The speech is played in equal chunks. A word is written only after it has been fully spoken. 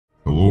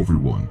Hello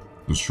everyone,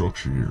 The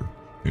Structure here,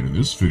 and in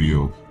this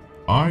video,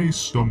 I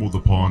stumbled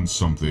upon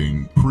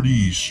something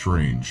pretty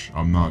strange,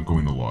 I'm not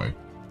going to lie.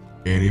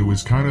 And it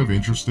was kind of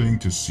interesting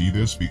to see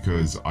this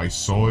because I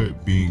saw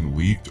it being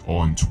leaked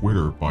on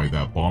Twitter by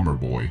that bomber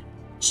boy.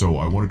 So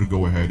I wanted to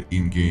go ahead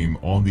in-game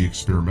on the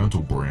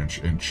experimental branch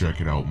and check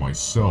it out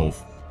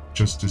myself,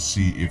 just to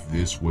see if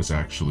this was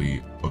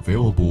actually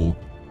available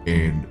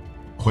and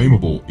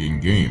claimable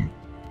in-game.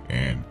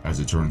 And as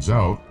it turns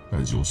out,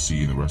 as you'll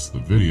see in the rest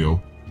of the video,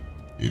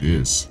 it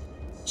is.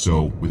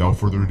 So without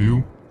further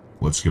ado,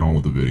 let's get on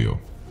with the video.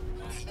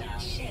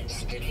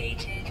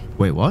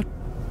 Wait, what?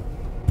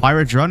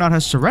 Pirate Dreadnought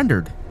has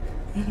surrendered.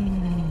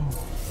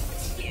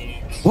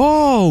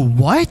 Whoa,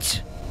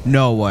 what?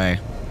 No way.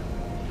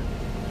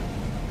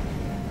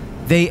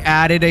 They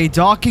added a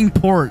docking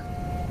port.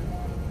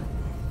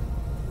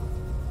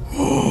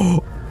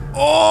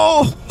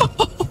 Oh,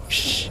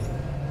 shit.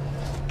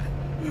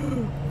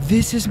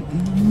 This is...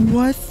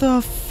 What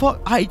the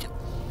fuck?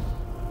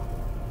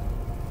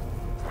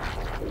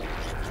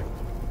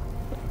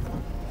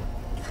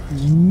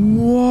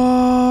 Whoa.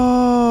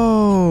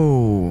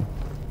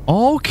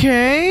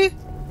 Okay.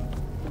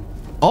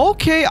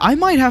 Okay, I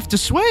might have to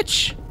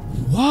switch.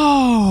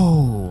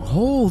 Whoa.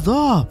 Hold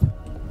up.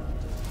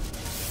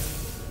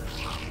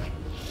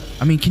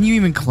 I mean, can you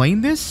even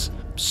claim this?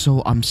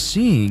 So I'm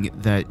seeing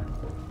that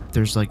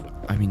there's like...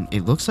 I mean,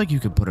 it looks like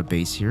you could put a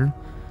base here.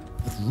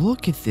 But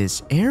look at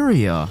this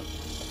area.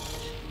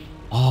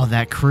 Oh,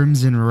 that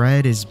crimson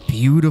red is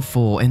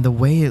beautiful. And the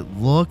way it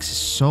looks is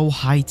so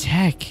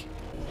high-tech.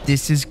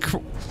 This is...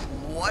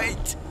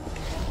 What?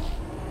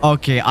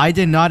 Okay, I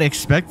did not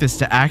expect this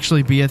to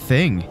actually be a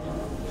thing.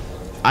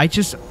 I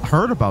just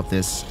heard about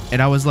this,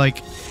 and I was, like,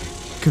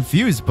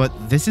 confused,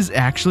 but this is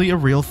actually a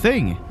real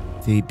thing.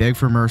 They beg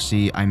for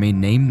mercy. I may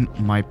name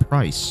my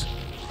price.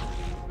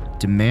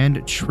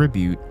 Demand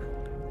tribute.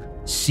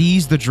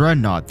 Seize the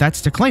Dreadnought.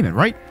 That's to claim it,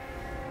 right?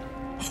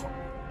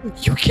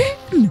 You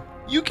can!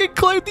 You can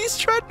claim these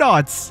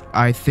Dreadnoughts!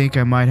 I think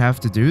I might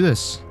have to do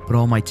this. But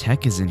all my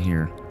tech is in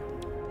here.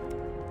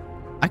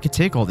 I could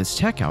take all this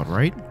tech out,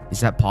 right? Is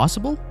that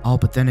possible? Oh,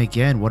 but then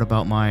again, what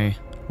about my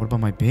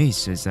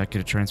base? Is that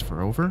going to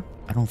transfer over?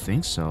 I don't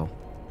think so.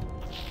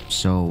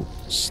 So,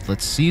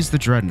 let's seize the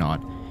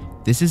Dreadnought.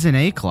 This is an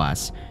A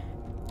class.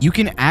 You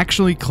can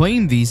actually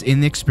claim these in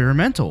the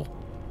experimental.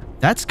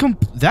 That's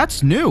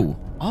new.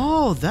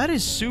 Oh, that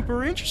is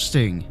super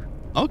interesting.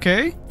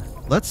 Okay.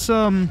 Let's,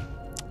 I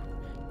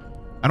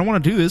don't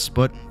want to do this,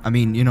 but, I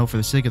mean, you know, for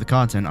the sake of the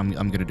content, I'm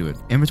going to do it.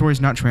 Inventory is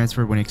not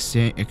transferred when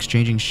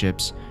exchanging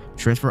ships.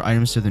 Transfer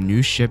items to the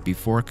new ship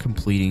before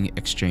completing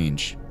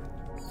exchange.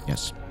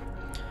 Yes.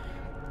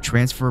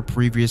 Transfer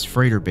previous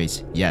freighter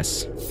base.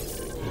 Yes.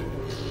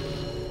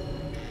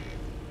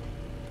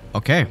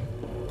 Okay.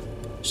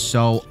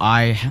 So,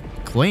 I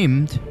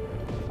claimed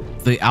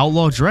the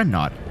Outlaw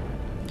Dreadnought.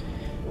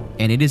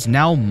 And it is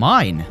now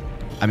mine.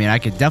 I mean, I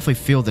could definitely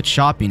feel the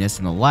choppiness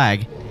and the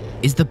lag.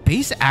 Is the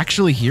base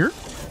actually here?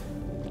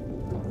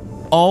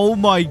 Oh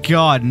my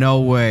god, no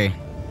way.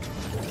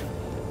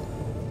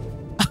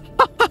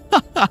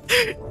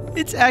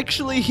 It's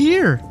actually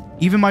here.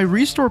 Even my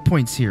restore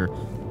point's here.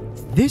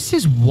 This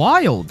is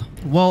wild.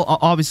 Well,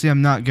 obviously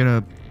I'm not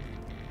gonna...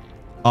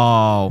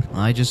 Oh,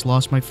 I just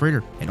lost my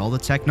freighter and all the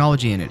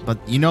technology in it. But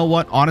you know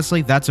what?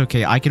 Honestly, that's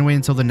okay. I can wait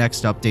until the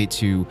next update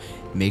to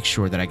make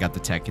sure that I got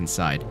the tech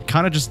inside.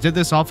 Kind of just did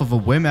this off of a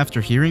whim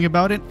after hearing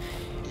about it.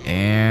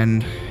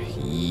 And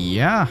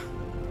yeah,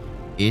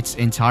 it's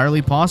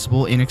entirely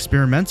possible in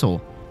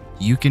experimental.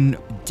 You can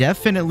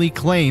definitely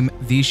claim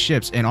these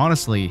ships. And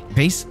honestly,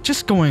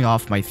 just going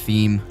off my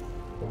theme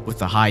with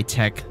the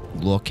high-tech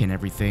look and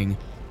everything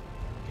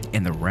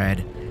and the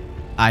red,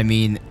 I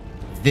mean,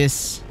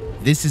 this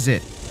is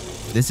it.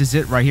 This is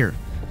it right here.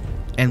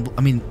 And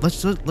I mean,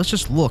 let's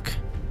just look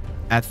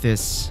at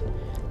this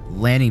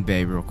landing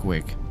bay real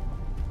quick.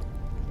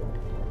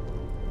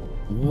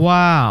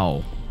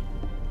 Wow.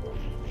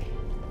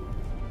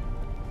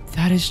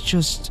 That's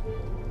just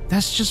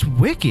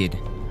wicked.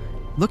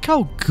 Look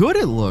how good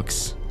it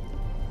looks.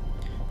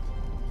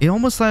 It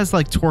almost has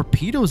like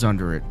torpedoes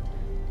under it.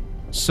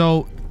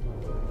 So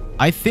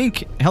I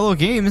think Hello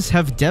Games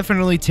have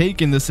definitely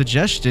taken the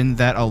suggestion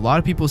that a lot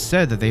of people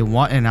said that they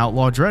want an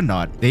Outlaw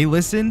Dreadnought. They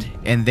listened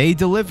and they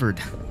delivered.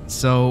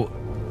 So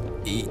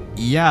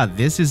yeah,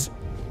 this is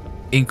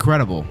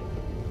incredible.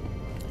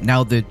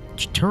 Now the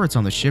turrets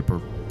on the ship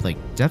are like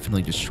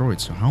definitely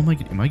destroyed. So how am I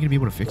going to be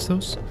able to fix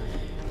those?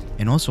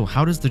 And also,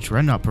 how does the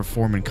Dreadnought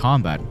perform in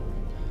combat?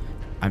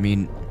 I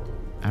mean,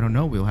 I don't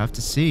know. We'll have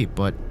to see.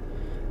 But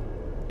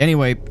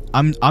anyway,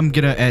 I'm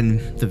gonna end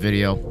the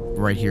video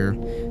right here.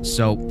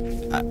 So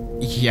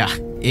yeah,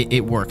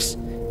 it works.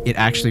 It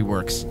actually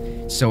works.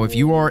 So if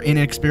you are in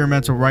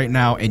experimental right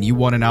now and you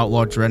want an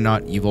Outlaw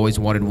Dreadnought, you've always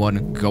wanted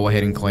one, go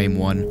ahead and claim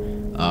one.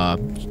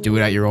 Do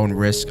it at your own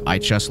risk. I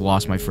just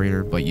lost my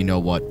freighter, but you know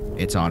what?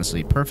 It's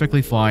honestly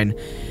perfectly fine.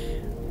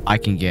 I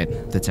can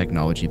get the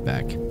technology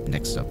back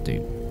next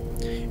update.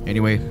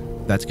 Anyway,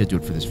 that's gonna do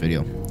it for this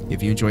video.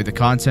 If you enjoyed the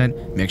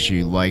content, make sure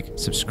you like,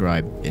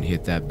 subscribe, and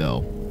hit that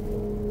bell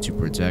to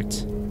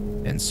protect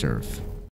and serve.